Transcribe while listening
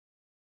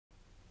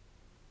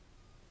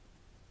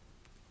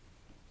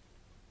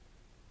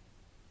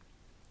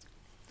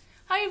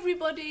Hi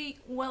everybody,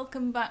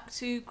 welcome back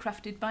to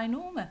Crafted by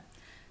Norma.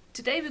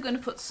 Today we're going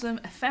to put some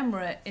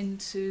ephemera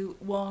into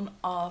one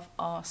of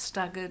our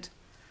staggered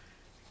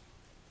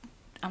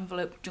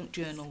envelope junk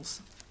journals.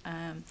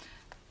 Had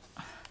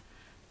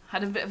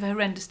a bit of a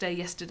horrendous day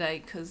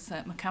yesterday because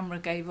my camera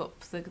gave up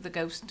the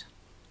ghost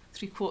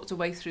 3/4 of the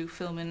way through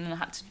filming and I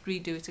had to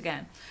redo it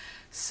again.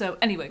 So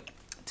anyway,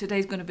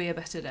 today's going to be a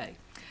better day.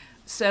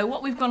 So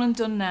what we've gone and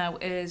done now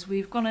is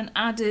we've gone and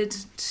added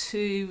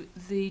to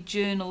the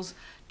journals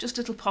just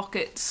little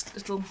pockets,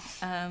 little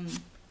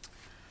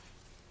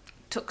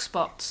tuck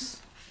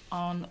spots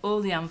on all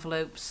the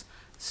envelopes,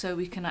 so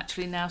we can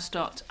actually now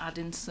start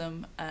adding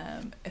some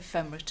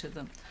ephemera to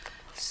them.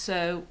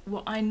 So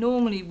what I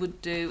normally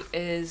would do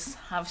is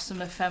have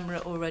some ephemera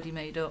already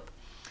made up.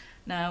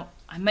 Now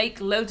I make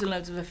loads and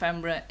loads of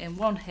ephemera in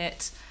one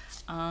hit,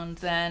 and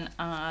then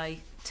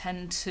I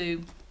tend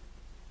to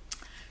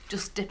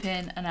just dip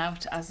in and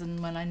out as and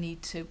when I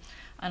need to.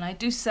 And I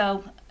do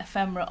sell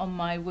ephemera on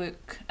my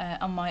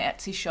on my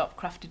Esty Shop,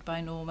 Crafted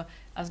by Norma,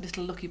 as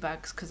little lucky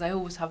bags, because I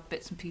always have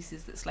bits and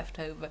pieces that's left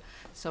over.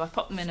 So I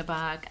pop them in a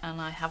bag and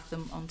I have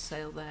them on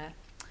sale there.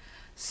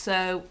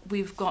 So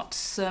we've got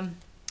some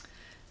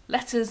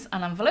letters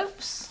and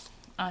envelopes,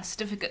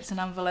 certificates and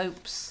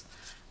envelopes.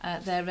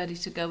 They're ready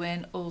to go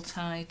in, all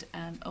tied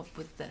up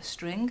with their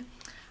string.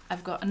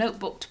 I've got a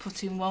notebook to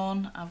put in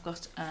one. I've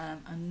got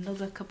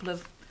another couple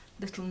of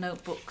little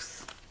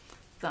notebooks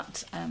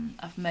that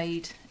I've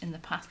made in the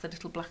past, the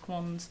little black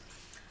ones,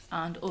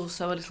 and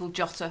also a little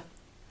jotter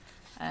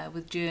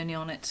with journey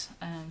on it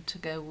to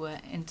go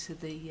into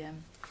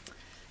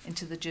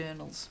the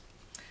journals.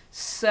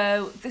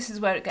 So this is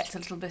where it gets a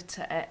little bit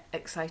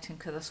exciting,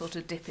 because I sort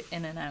of dip it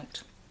in and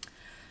out.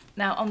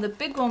 Now on the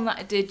big one that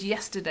I did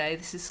yesterday,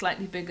 this is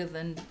slightly bigger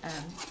than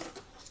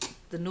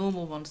the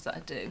normal ones that I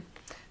do.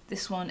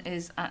 This one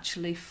is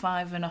actually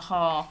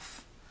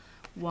 5.5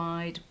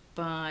 wide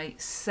by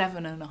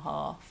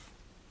 7.5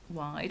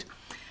 wide.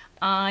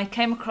 I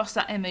came across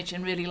that image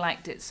and really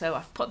liked it, so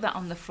I've put that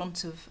on the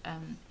front of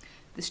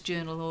this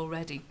journal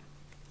already.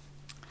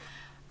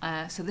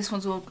 So this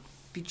one's all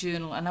be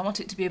journal, and I want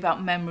it to be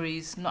about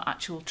memories, not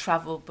actual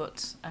travel,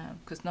 but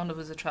because none of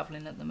us are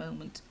travelling at the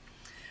moment,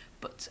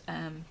 but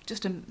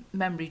just a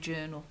memory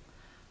journal.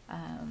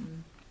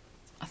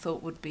 I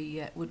thought would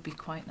be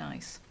quite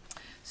nice.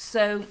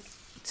 So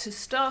to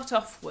start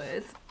off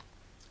with,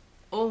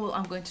 all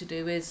I'm going to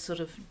do is sort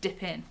of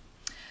dip in.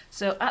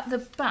 So at the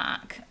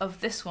back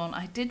of this one,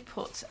 I did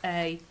put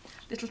a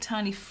little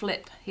tiny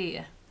flip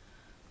here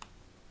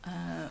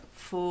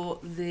for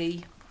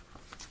the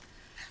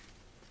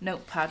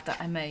notepad that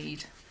I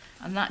made,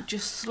 and that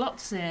just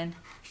slots in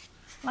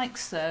like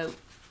so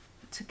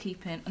to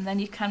keep in, and then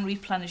you can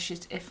replenish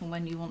it if and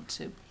when you want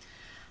to.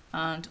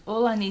 And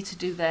all I need to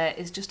do there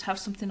is just have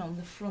something on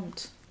the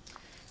front.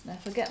 Now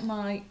if I get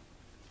my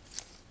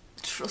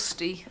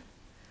trusty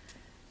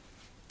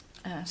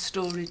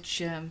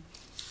storage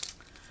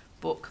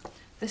book,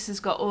 this has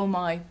got all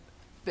my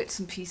bits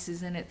and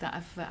pieces in it that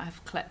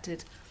I've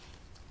collected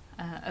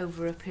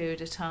over a period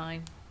of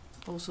time,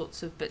 all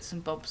sorts of bits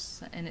and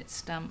bobs in it,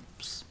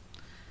 stamps,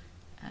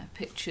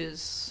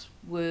 pictures,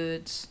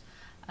 words.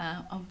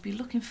 I'll be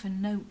looking for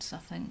notes, I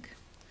think.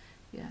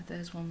 Yeah,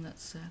 there's one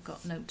that's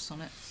got notes on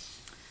it,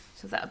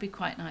 so that would be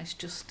quite nice,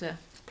 just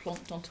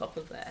plonked on top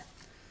of there.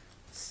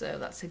 So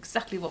that's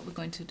exactly what we're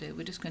going to do.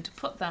 We're just going to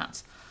put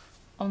that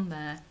on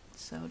there.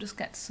 So I'll just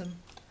get some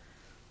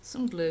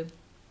glue.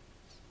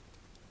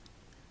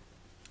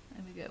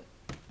 There we go.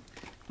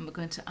 And we're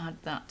going to add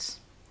that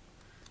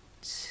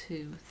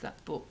to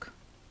that book.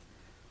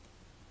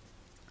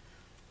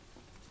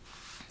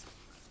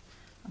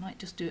 I might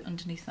just do it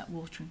underneath that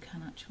watering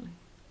can actually.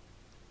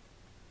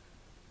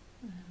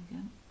 There we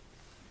go.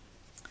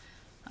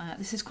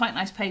 This is quite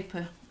nice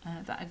paper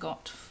that I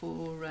got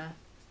for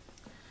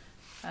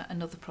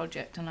another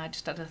project, and I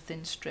just had a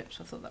thin strip,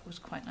 so I thought that was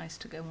quite nice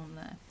to go on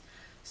there.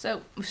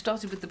 So we've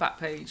started with the back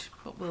page,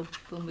 but we'll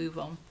move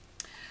on.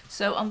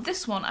 So on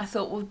this one, I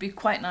thought would be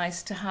quite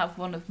nice to have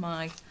one of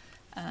my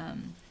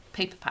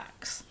paper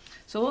packs.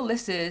 So all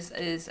this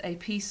is a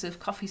piece of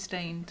coffee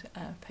stained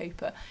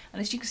paper,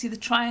 and as you can see the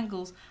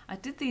triangles, I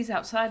did these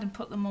outside and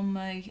put them on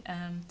my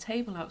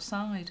table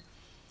outside,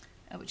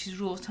 which is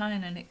wrought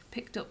iron, and it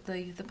picked up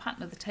the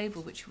pattern of the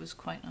table, which was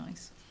quite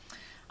nice.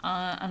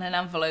 And an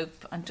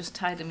envelope, and just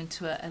tied them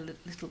into a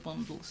little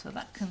bundle, so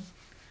that can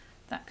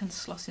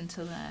slot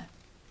into there.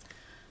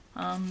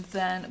 And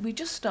then we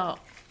just start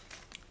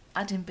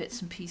adding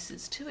bits and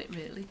pieces to it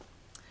really.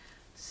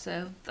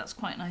 So that's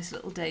quite a nice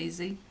little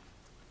daisy.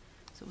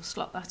 So we'll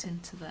slot that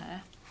into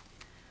there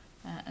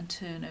and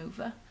turn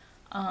over.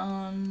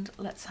 And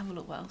let's have a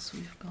look what else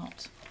we've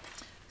got.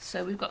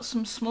 So we've got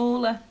some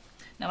smaller.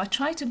 Now I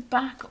try to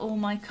back all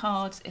my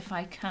cards if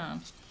I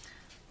can.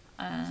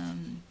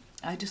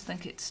 I just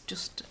think it's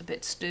just a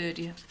bit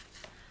sturdier.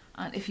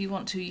 And if you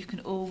want to, you can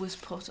always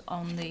put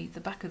on the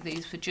back of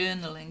these for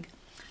journaling.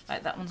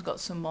 Like that one's got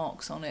some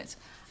marks on it,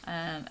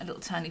 a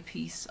little tiny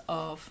piece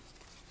of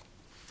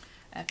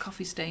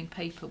coffee stained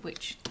paper,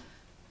 which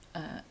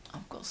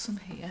I've got some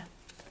here.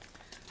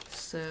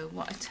 So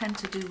what I tend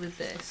to do with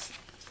this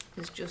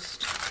is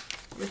just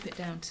rip it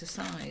down to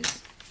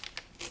size.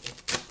 It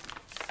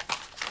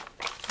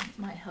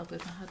might help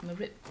if I had my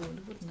rip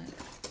ruler, wouldn't it?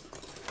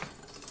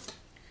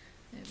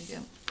 There we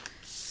go.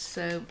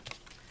 So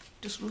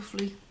just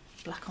roughly,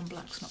 black on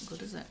black's not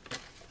good, is it?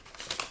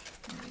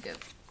 There we go.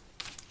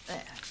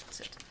 There,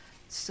 that's it.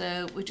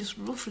 So we're just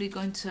roughly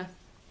going to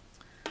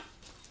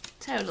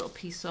tear a little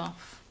piece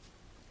off,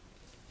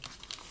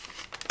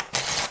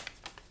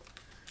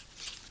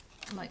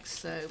 like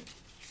so,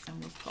 and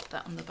we'll pop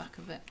that on the back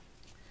of it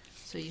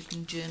so you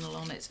can journal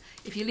on it.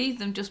 If you leave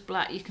them just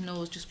black, you can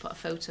always just put a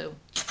photo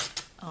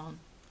on.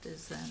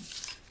 There's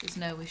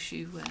no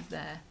issue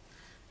there.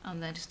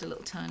 And then just a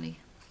little tiny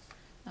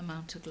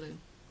amount of glue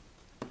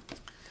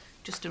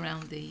just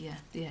around the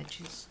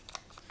edges.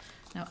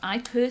 Now, I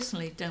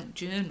personally don't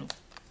journal.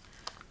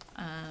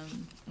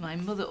 My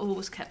mother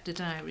always kept a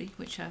diary,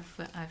 which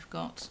I've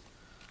got.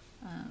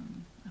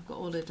 I've got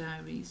all her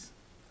diaries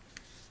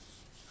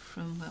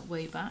from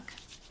way back,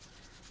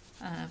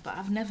 but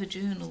I've never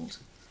journaled,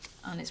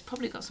 and it's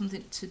probably got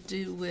something to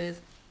do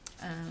with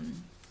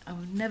I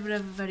was never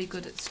ever very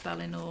good at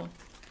spelling or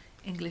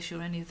English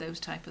or any of those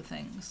type of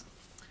things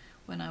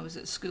when I was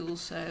at school,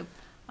 so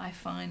I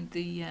find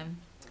the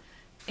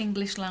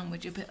English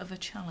language a bit of a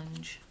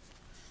challenge.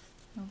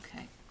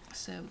 Okay,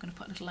 so we're going to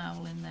put a little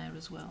owl in there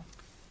as well.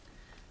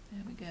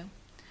 There we go.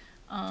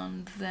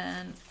 And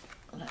then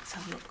let's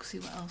have a look, see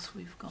what else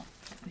we've got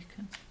that we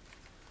can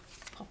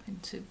pop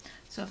into.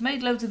 So I've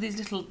made loads of these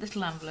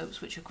little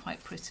envelopes, which are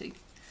quite pretty.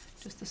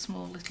 Just the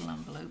small little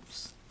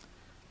envelopes,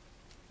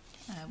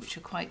 which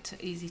are quite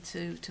easy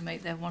to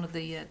make. They're one of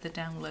the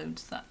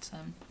downloads that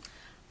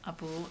I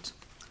bought.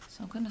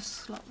 So I'm going to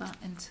slot that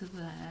into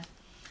there.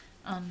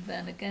 And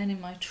then again in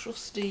my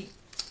trusty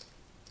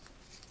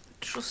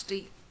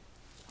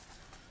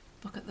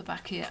book at the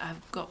back here,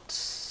 I've got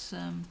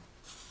some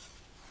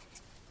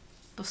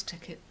bus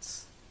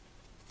tickets,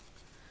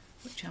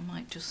 which I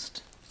might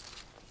just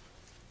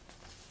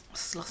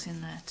slot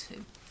in there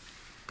too.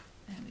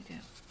 There we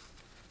go.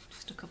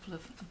 Just a couple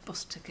of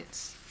bus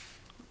tickets.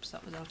 Oops,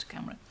 that was out of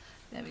camera.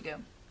 There we go.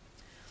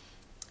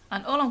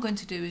 And all I'm going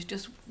to do is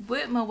just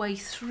work my way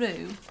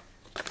through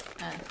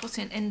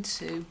putting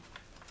into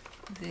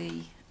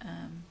the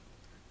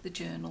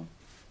journal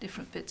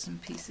different bits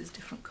and pieces,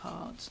 different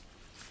cards.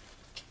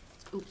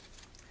 Ooh.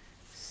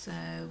 So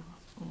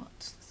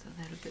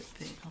they're a bit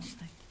big, aren't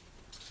they?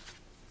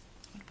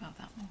 What about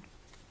that one?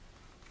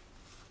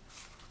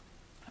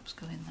 Perhaps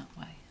go in that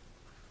way,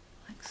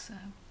 like so.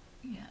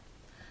 Yeah.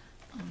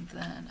 And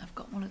then I've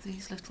got one of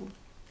these little,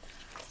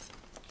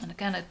 and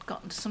again I've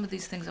got some of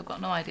these things, I've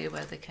got no idea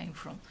where they came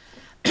from.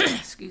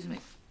 Excuse me.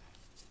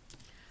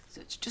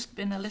 So it's just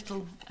been a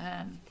little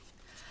oh,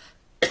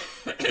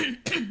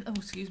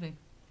 excuse me,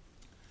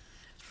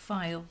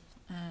 file,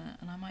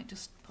 and I might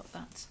just put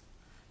that,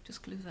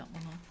 just glue that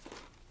one on.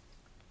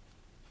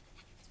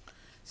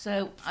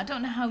 So I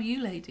don't know how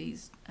you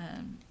ladies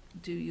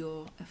do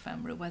your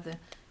ephemera, whether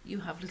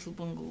you have little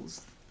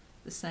bungles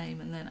the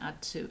same and then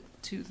add to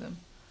them.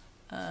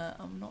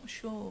 I'm not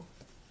sure,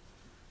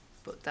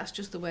 but that's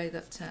just the way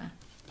that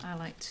I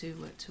like to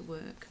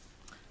work.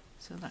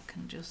 So that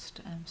can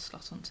just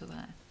slot onto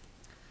there,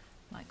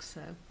 like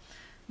so.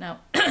 Now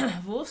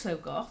I've also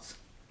got,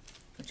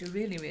 which are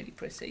really, really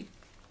pretty,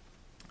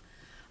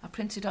 I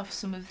printed off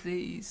some of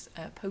these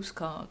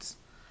postcards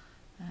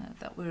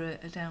that were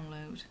a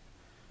download,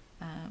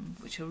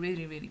 which are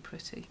really, really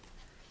pretty.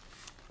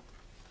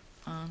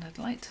 And I'd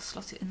like to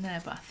slot it in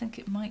there, but I think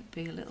it might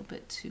be a little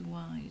bit too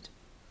wide.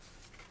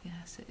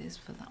 Yes, it is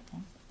for that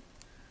one.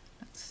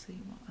 Let's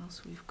see what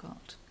else we've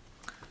got.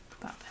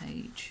 Back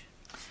page.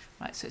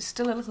 Right, so it's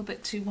still a little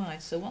bit too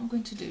wide, so what I'm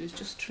going to do is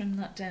just trim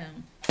that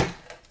down.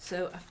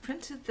 So I've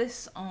printed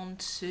this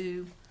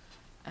onto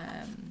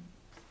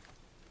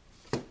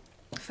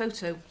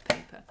photo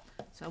paper,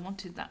 so I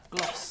wanted that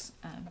gloss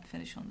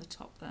finish on the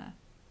top there.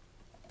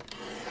 There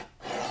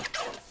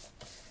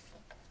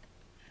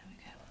we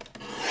go.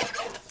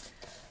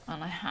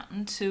 And I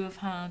happen to have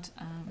had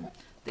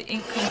the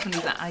ink company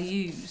that I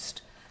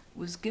used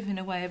was giving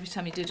away, every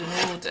time you did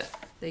an order,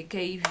 they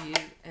gave you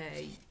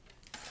a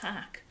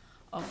pack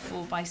of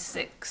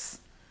 4x6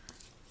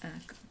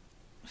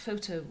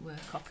 photo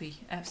copy,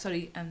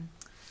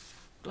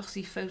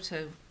 glossy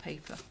photo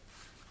paper.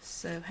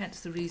 So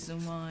hence the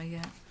reason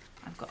why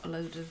I've got a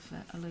load of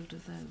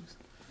those.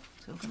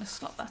 So I'm going to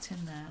slot that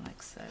in there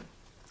like so.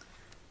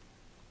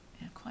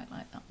 Yeah, quite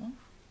like that one.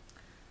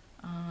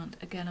 And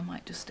again, I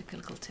might just stick a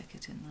little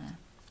ticket in there.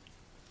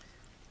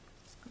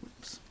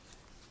 Oops.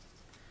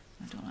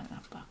 I don't like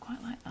that, but I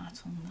quite like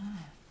that on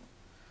there.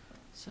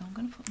 So I'm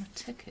going to put my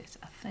ticket,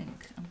 I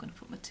think, I'm going to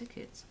put my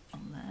ticket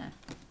on there.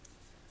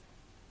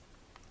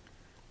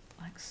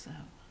 Like so.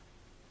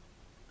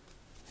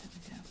 There we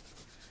go.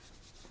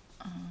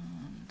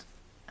 And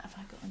have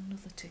I got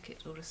another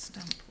ticket or a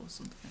stamp or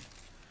something?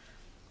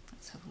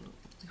 Let's have a look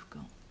what we've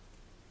got.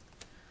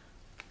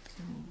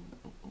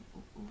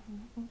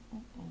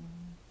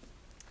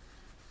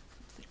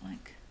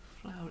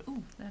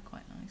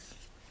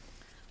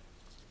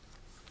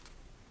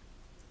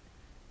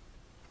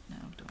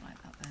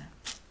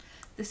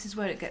 this is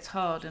where it gets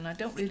hard, and I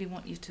don't really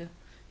want you to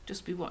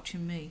just be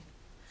watching me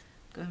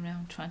going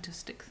around trying to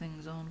stick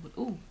things on with,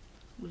 ooh,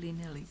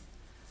 willy-nilly.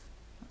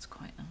 That's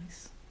quite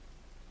nice.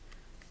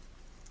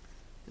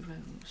 The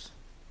rose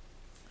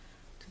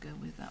to go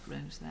with that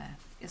rose there.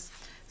 Yes.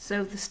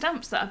 So the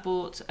stamps that I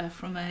bought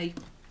from a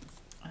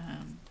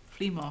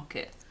flea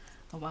market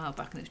a while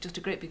back, and it was just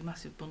a great big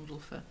massive bundle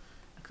for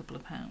a couple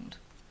of £.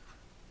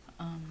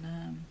 And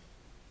there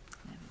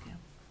we go.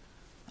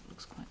 That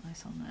looks quite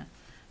nice on there.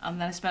 And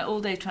then I spent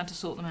all day trying to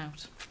sort them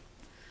out.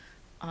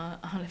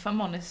 And if I'm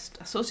honest,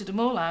 I sorted them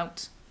all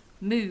out,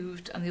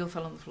 moved, and they all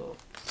fell on the floor.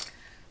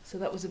 So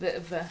that was a bit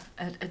of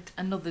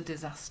another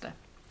disaster.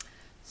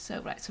 So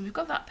right, so we've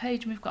got that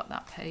page and we've got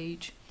that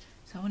page.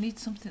 So I need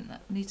something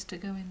that needs to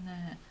go in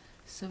there.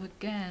 So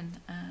again,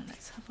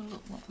 let's have a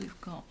look what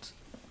we've got.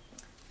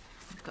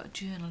 We've got a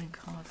journaling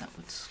card that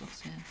would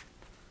slot in.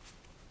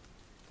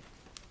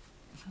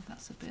 So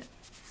that's a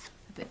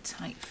bit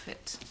tight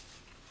fit.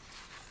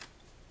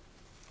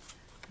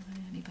 Are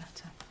they any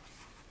better?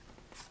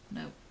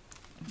 No,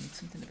 I need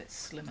something a bit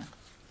slimmer.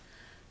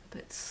 A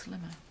bit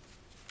slimmer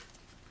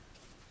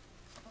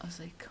as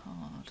a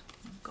card.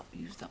 I've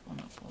used that one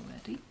up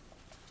already.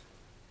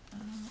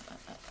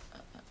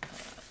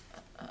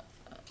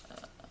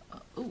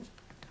 Oh,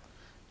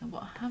 now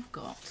what I have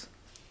got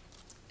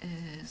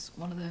is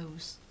one of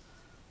those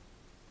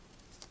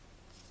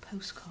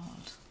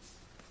postcards.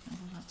 Now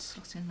will that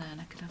slot in there,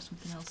 and I could have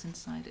something else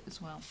inside it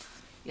as well.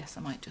 Yes, I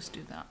might just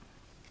do that.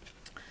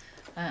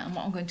 And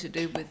what I'm going to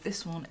do with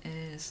this one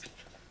is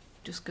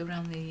just go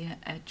around the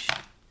edge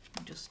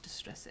and just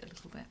distress it a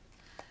little bit.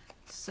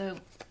 So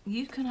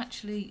you can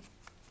actually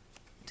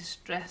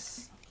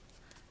distress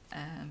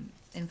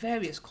in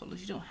various colours.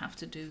 You don't have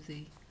to do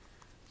the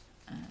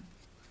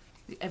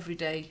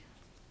everyday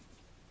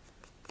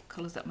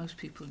colours that most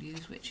people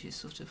use, which is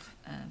sort of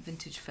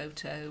vintage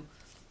photo,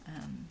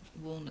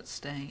 walnut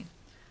stain,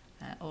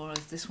 or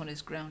as this one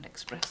is ground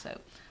espresso.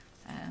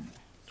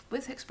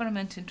 With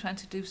experimenting, trying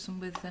to do some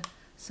with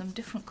some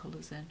different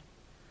colours in,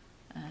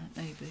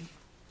 maybe.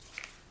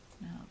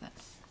 Now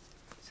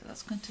so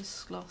that's going to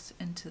slot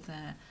into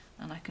there,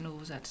 and I can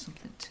always add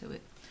something to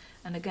it.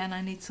 And again,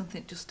 I need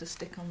something just to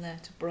stick on there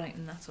to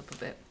brighten that up a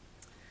bit.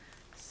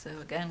 So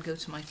again, go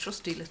to my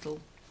trusty little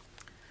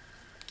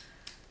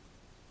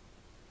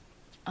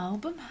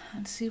album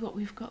and see what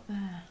we've got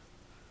there.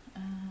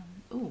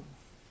 Oh,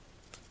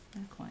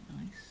 they're quite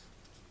nice.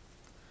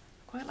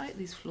 I quite like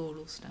these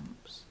floral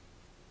stamps.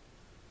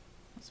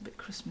 That's a bit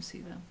Christmassy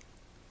though.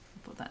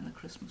 I'll put that in the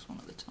Christmas one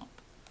at the top.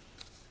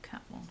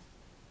 Cat one.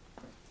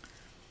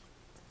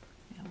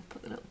 Yeah, we'll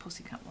put the little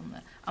pussycat one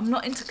there. I'm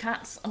not into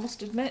cats, I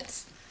must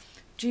admit,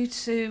 due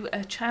to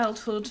a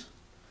childhood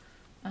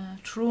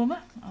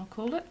trauma, I'll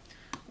call it,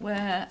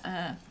 where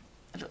a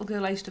little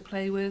girl I used to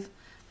play with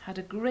had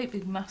a great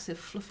big massive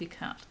fluffy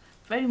cat,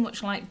 very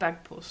much like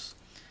Bagpuss.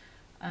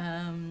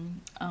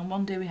 And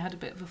one day we had a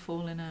bit of a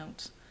falling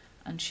out,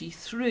 and she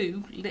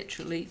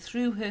literally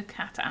threw her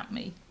cat at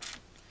me,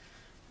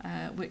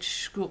 which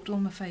scrubbed all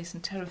my face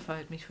and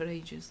terrified me for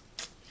ages.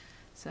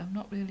 So I'm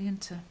not really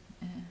into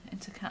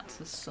cats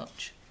as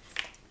such.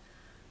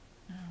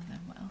 Now then,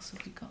 what else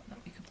have we got that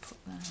we could put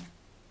there?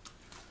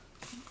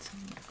 Let's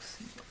have a look,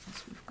 see what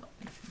else we've got.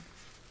 We can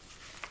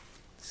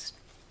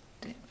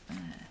stick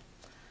there.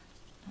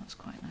 That's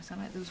quite nice. I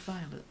like those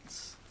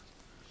violets.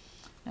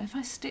 Now if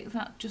I stick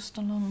that just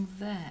along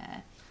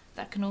there,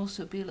 that can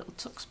also be a little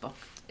tuck spot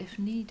if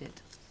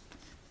needed,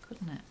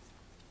 couldn't it?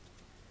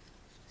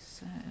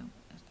 So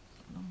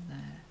along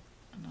there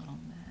and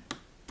along there.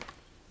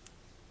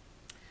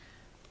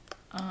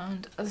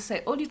 And as I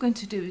say, all you're going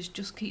to do is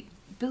just keep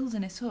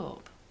building it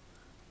up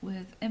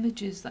with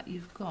images that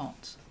you've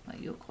got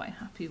that you're quite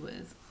happy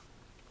with.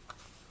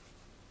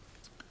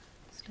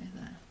 Stay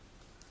there.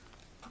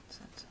 That's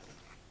it.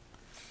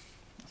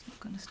 That's not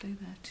going to stay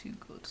there too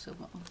good, so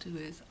what I'll do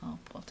is I'll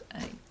put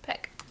a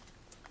peck.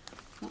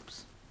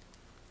 Whoops.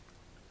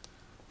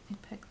 A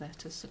peck there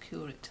to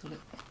secure it till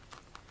it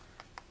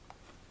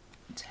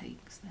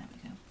takes. There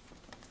we go.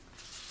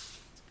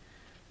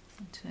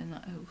 And turn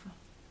that over.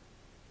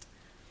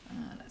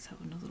 Let's have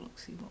another look,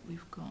 see what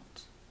we've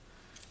got.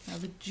 Now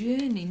the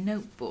journey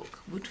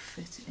notebook would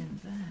fit in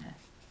there,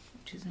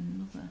 which is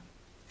another,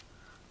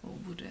 or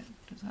would it?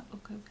 Does that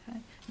look okay?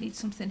 Needs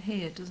something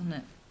here, doesn't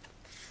it?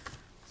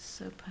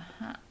 So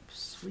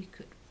perhaps we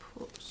could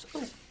put,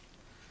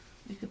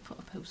 we could put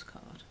a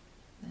postcard.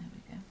 There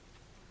we go,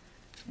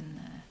 in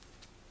there.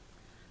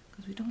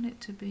 Because we don't want it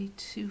to be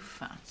too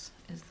fat,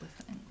 is the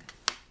thing.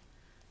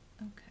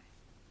 Okay.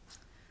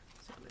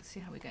 Let's see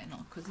how we're getting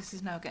on, because this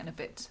is now getting a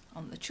bit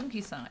on the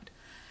chunky side.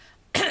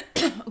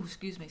 Oh,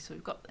 excuse me. So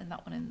we've got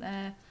that one in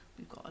there,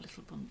 we've got a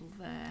little bundle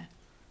there,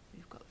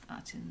 we've got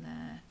that in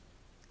there,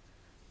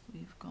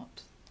 we've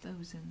got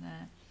those in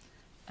there.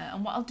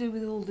 And what I'll do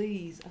with all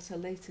these at a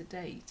later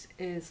date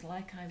is,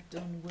 like I've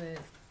done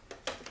with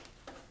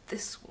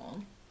this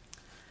one,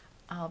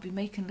 I'll be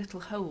making little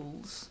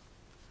holes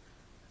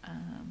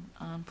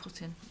and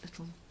putting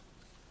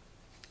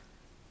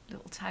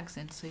little tags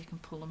in so you can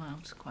pull them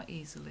out quite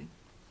easily.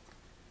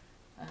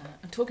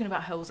 And talking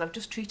about holes, I've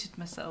just treated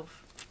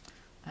myself.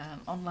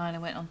 Online I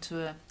went onto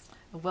a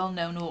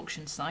well-known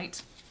auction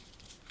site,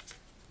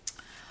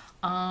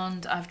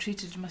 and I've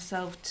treated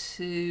myself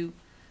to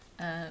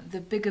the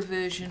bigger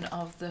version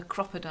of the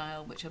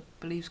crocodile, which I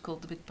believe is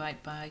called the Big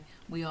Bite by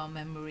We Are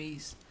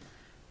Memories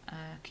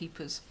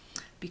Keepers,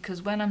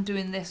 because when I'm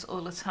doing this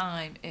all the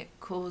time it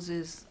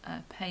causes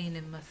pain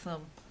in my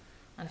thumb,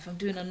 and if I'm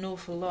doing an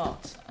awful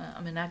lot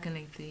I'm in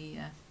agony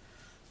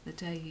the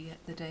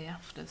day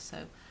after.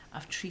 So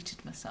I've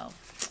treated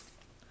myself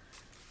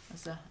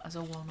as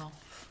a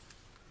one-off.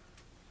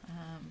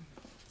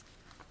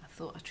 I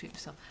thought I'd treat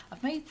myself.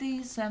 I've made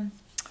these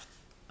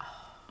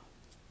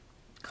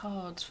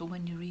cards for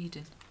when you're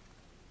reading,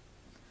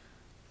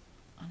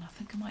 and I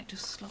think I might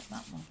just slot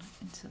that one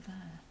into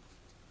there,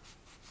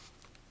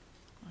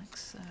 like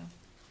so.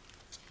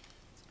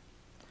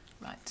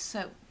 Right,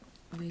 so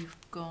we've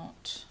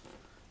got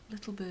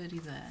little birdie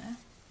there,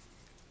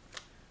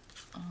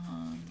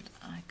 and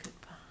I could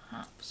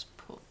perhaps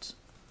put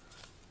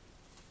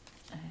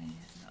that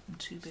one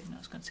too big now.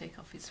 It's going to take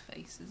off his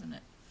face, isn't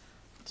it?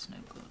 That's no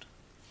good.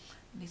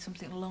 I need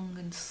something long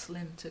and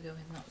slim to go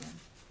in that one.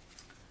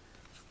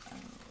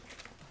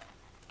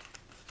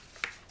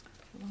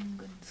 Long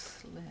and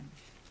slim.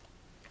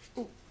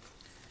 Oh,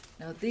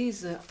 now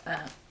these are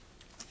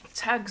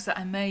tags that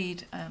I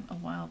made a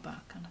while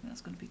back, and I think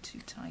that's going to be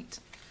too tight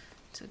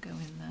to go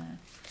in there.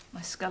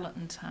 My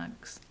skeleton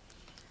tags.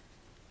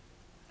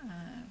 Will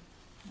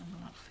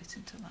that fit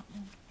into that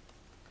one?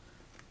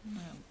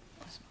 No,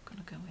 that's not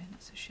going to go in.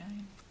 It's a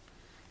shame,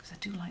 because I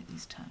do like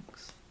these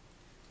tags.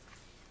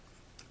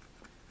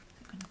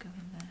 Is it going to go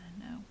in there?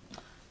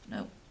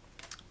 No.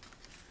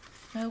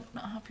 No,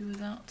 not happy with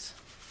that.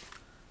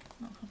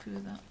 Not happy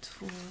with that at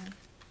all.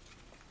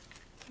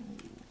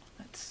 Ooh,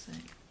 let's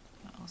see.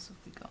 What else have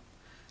we got?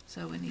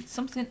 So we need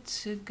something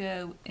to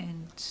go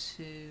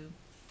into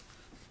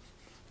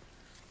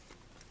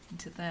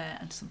there,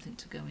 and something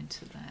to go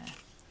into there.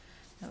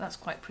 Now that's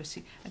quite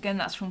pretty. Again,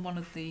 that's from one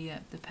of the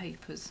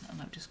papers,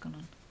 and I've just gone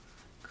and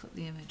cut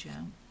the image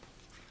out.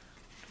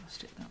 Do I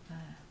stick that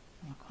there?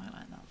 Oh, I quite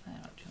like that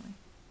there, actually.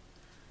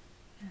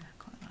 Yeah, I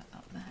quite like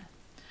that there.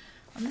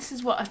 And this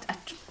is what I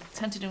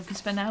tend to do. We can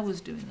spend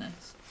hours doing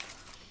this.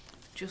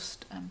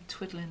 Just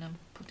twiddling and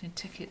putting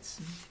tickets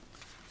and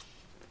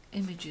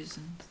images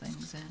and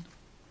things in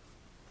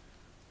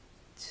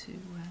to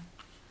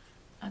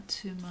add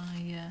to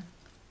my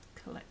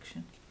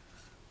collection.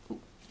 Oh,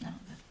 now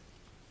then.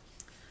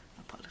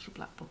 I'll put a little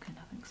black book in,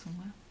 I think,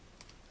 somewhere.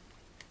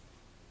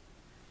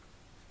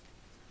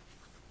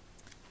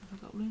 Have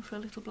I got room for a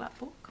little black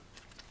book?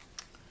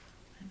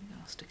 There we go,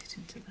 I'll stick it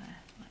into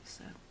there, like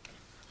so.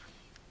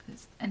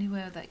 It's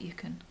anywhere that you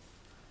can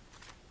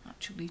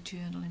actually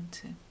journal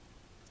into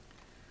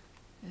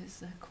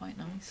is quite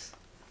nice.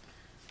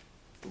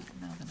 Ooh,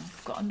 now then,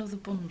 I've got another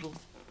bundle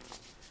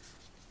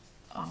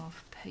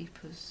of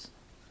papers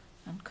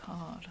and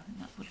card. I think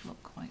that would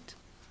look quite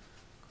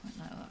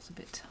nice. Oh, that's a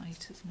bit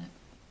tight, isn't it?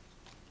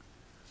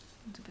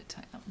 It's a bit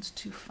tight. That one's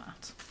too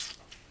fat.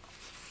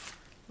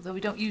 Although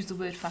we don't use the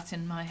word fat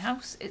in my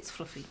house, it's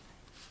fluffy,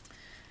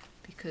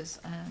 because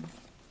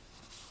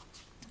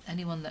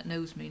anyone that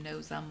knows me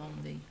knows I'm on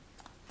the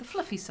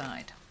fluffy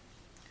side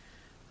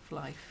of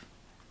life.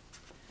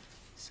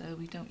 So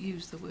we don't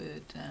use the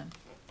word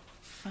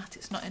fat.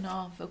 It's not in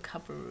our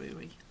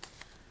vocabulary.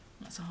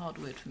 That's a hard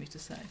word for me to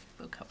say.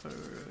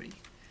 Vocabulary.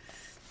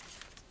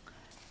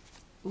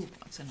 Ooh,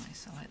 that's a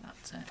nice. I like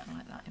that. I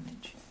like that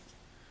image.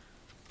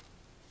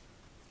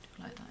 I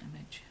do like that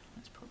image.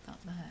 Let's put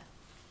that there,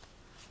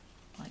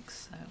 like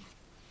so.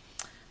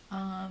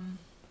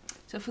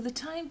 So for the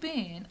time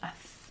being, I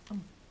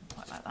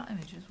quite like that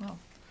image as well.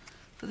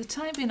 For the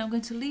time being, I'm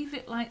going to leave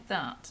it like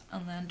that,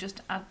 and then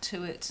just add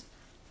to it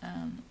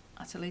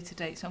at a later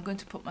date. So I'm going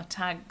to put my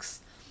tags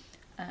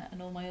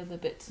and all my other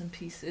bits and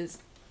pieces,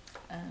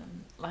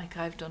 like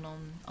I've done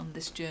on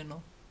this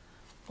journal,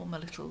 all my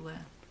little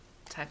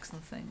tags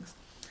and things.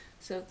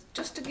 So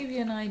just to give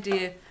you an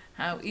idea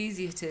how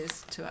easy it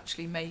is to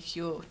actually make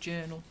your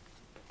journal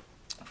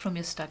from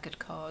your staggered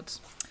cards.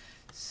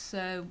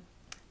 So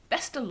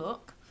best of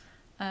luck.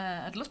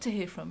 I'd love to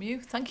hear from you.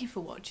 Thank you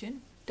for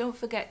watching. Don't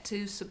forget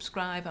to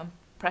subscribe and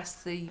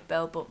press the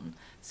bell button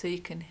so you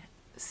can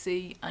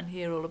see and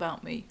hear all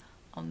about me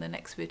on the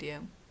next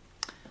video.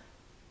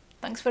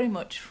 Thanks very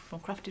much from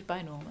Crafted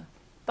by Norma.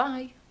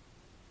 Bye.